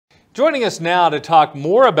Joining us now to talk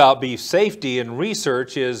more about beef safety and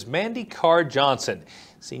research is Mandy Carr-Johnson,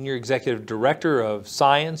 Senior Executive Director of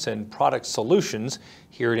Science and Product Solutions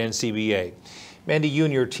here at NCBA. Mandy, you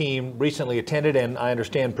and your team recently attended and I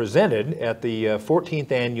understand presented at the 14th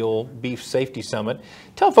Annual Beef Safety Summit.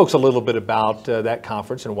 Tell folks a little bit about that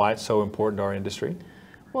conference and why it's so important to our industry.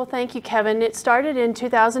 Well, thank you, Kevin. It started in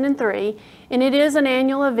 2003, and it is an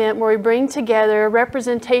annual event where we bring together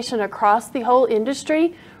representation across the whole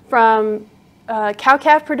industry, from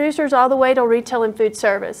cow-calf producers all the way to retail and food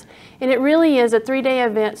service. And it really is a three-day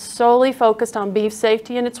event solely focused on beef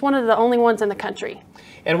safety, and it's one of the only ones in the country.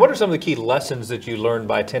 And what are some of the key lessons that you learned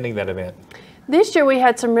by attending that event? This year we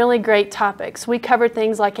had some really great topics. We covered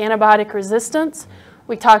things like antibiotic resistance.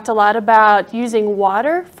 We talked a lot about using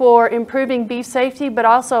water for improving beef safety, but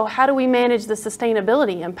also how do we manage the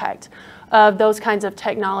sustainability impact of those kinds of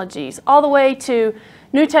technologies, all the way to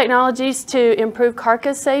new technologies to improve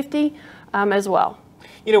carcass safety as well.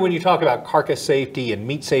 You know, when you talk about carcass safety and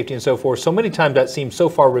meat safety and so forth, so many times that seems so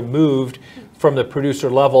far removed from the producer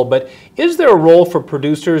level, but is there a role for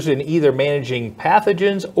producers in either managing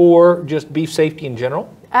pathogens or just beef safety in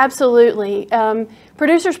general? Absolutely.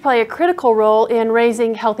 Producers play a critical role in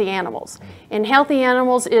raising healthy animals, and healthy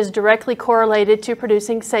animals is directly correlated to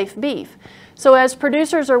producing safe beef. So as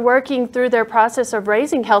producers are working through their process of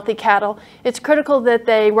raising healthy cattle, it's critical that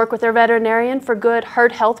they work with their veterinarian for good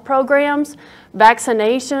herd health programs,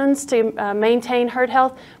 vaccinations to maintain herd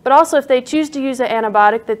health, but also if they choose to use an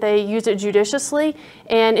antibiotic, that they use it judiciously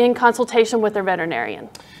and in consultation with their veterinarian.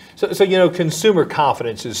 So you know, consumer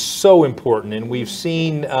confidence is so important, and we've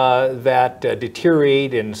seen that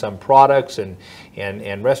deteriorate in some products and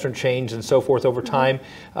restaurant chains and so forth over time.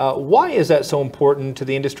 Why is that so important to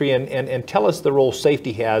the industry, and tell us the role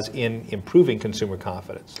safety has in improving consumer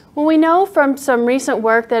confidence? Well, we know from some recent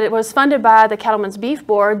work that it was funded by the Cattlemen's Beef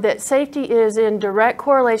Board that safety is in direct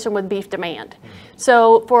correlation with beef demand.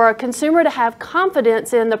 So for a consumer to have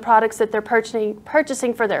confidence in the products that they're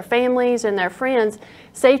purchasing for their families and their friends,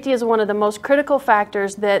 safety is one of the most critical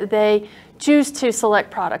factors that they choose to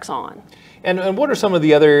select products on. And what are some of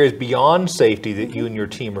the other areas beyond safety that you and your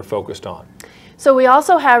team are focused on? So we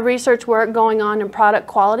also have research work going on in product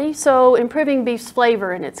quality, so improving beef's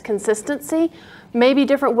flavor and its consistency, maybe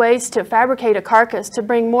different ways to fabricate a carcass to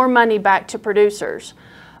bring more money back to producers.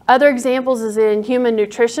 Other examples is in human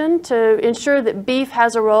nutrition to ensure that beef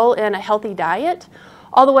has a role in a healthy diet,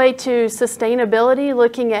 all the way to sustainability,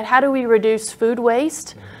 looking at how do we reduce food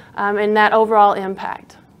waste and that overall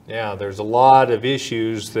impact. Yeah, there's a lot of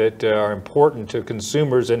issues that are important to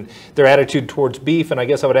consumers and their attitude towards beef. And I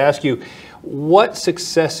guess I would ask you, what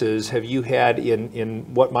successes have you had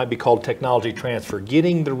in what might be called technology transfer,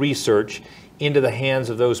 getting the research into the hands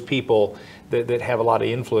of those people that have a lot of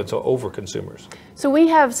influence over consumers? So we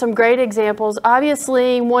have some great examples.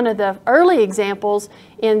 Obviously, one of the early examples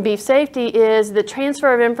in beef safety is the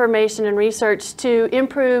transfer of information and research to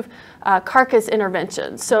improve carcass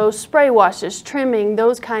interventions. So spray washes, trimming,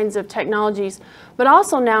 those kinds of technologies, but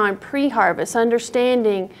also now in pre-harvest,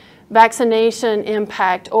 understanding vaccination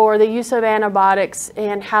impact or the use of antibiotics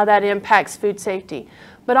and how that impacts food safety.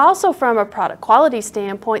 But also from a product quality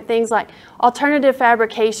standpoint, things like alternative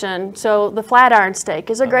fabrication. So the flat iron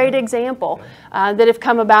steak is a great example that have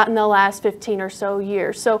come about in the last 15 or so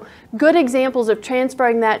years. So good examples of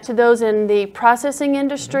transferring that to those in the processing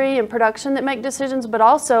industry and production that make decisions, but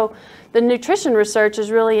also the nutrition research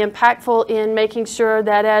is really impactful in making sure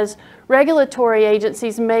that as regulatory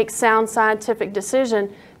agencies make sound scientific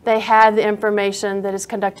decision, they have the information that is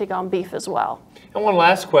conducted on beef as well. And one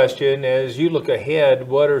last question, as you look ahead,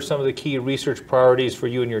 what are some of the key research priorities for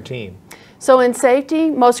you and your team? So in safety,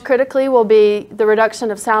 most critically will be the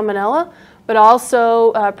reduction of salmonella, but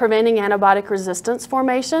also preventing antibiotic resistance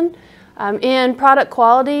formation. In product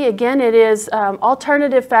quality, again, it is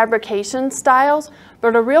alternative fabrication styles,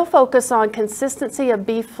 but a real focus on consistency of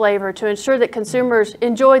beef flavor to ensure that consumers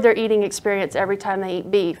enjoy their eating experience every time they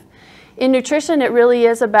eat beef. In nutrition, it really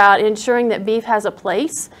is about ensuring that beef has a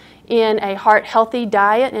place in a heart-healthy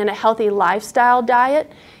diet and a healthy lifestyle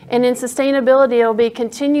diet. And in sustainability, it'll be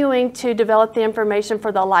continuing to develop the information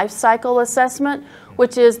for the life cycle assessment,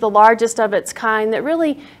 which is the largest of its kind, that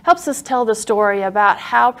really helps us tell the story about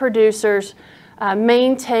how producers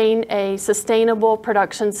maintain a sustainable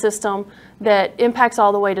production system that impacts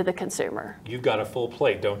all the way to the consumer. You've got a full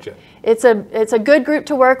plate, don't you? It's a good group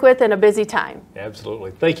to work with and a busy time. Absolutely.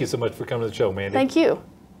 Thank you so much for coming to the show, Mandy. Thank you.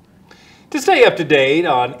 To stay up to date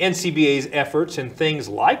on NCBA's efforts in things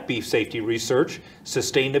like beef safety research,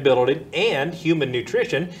 sustainability, and human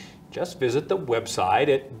nutrition, just visit the website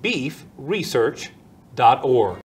at beefresearch.org.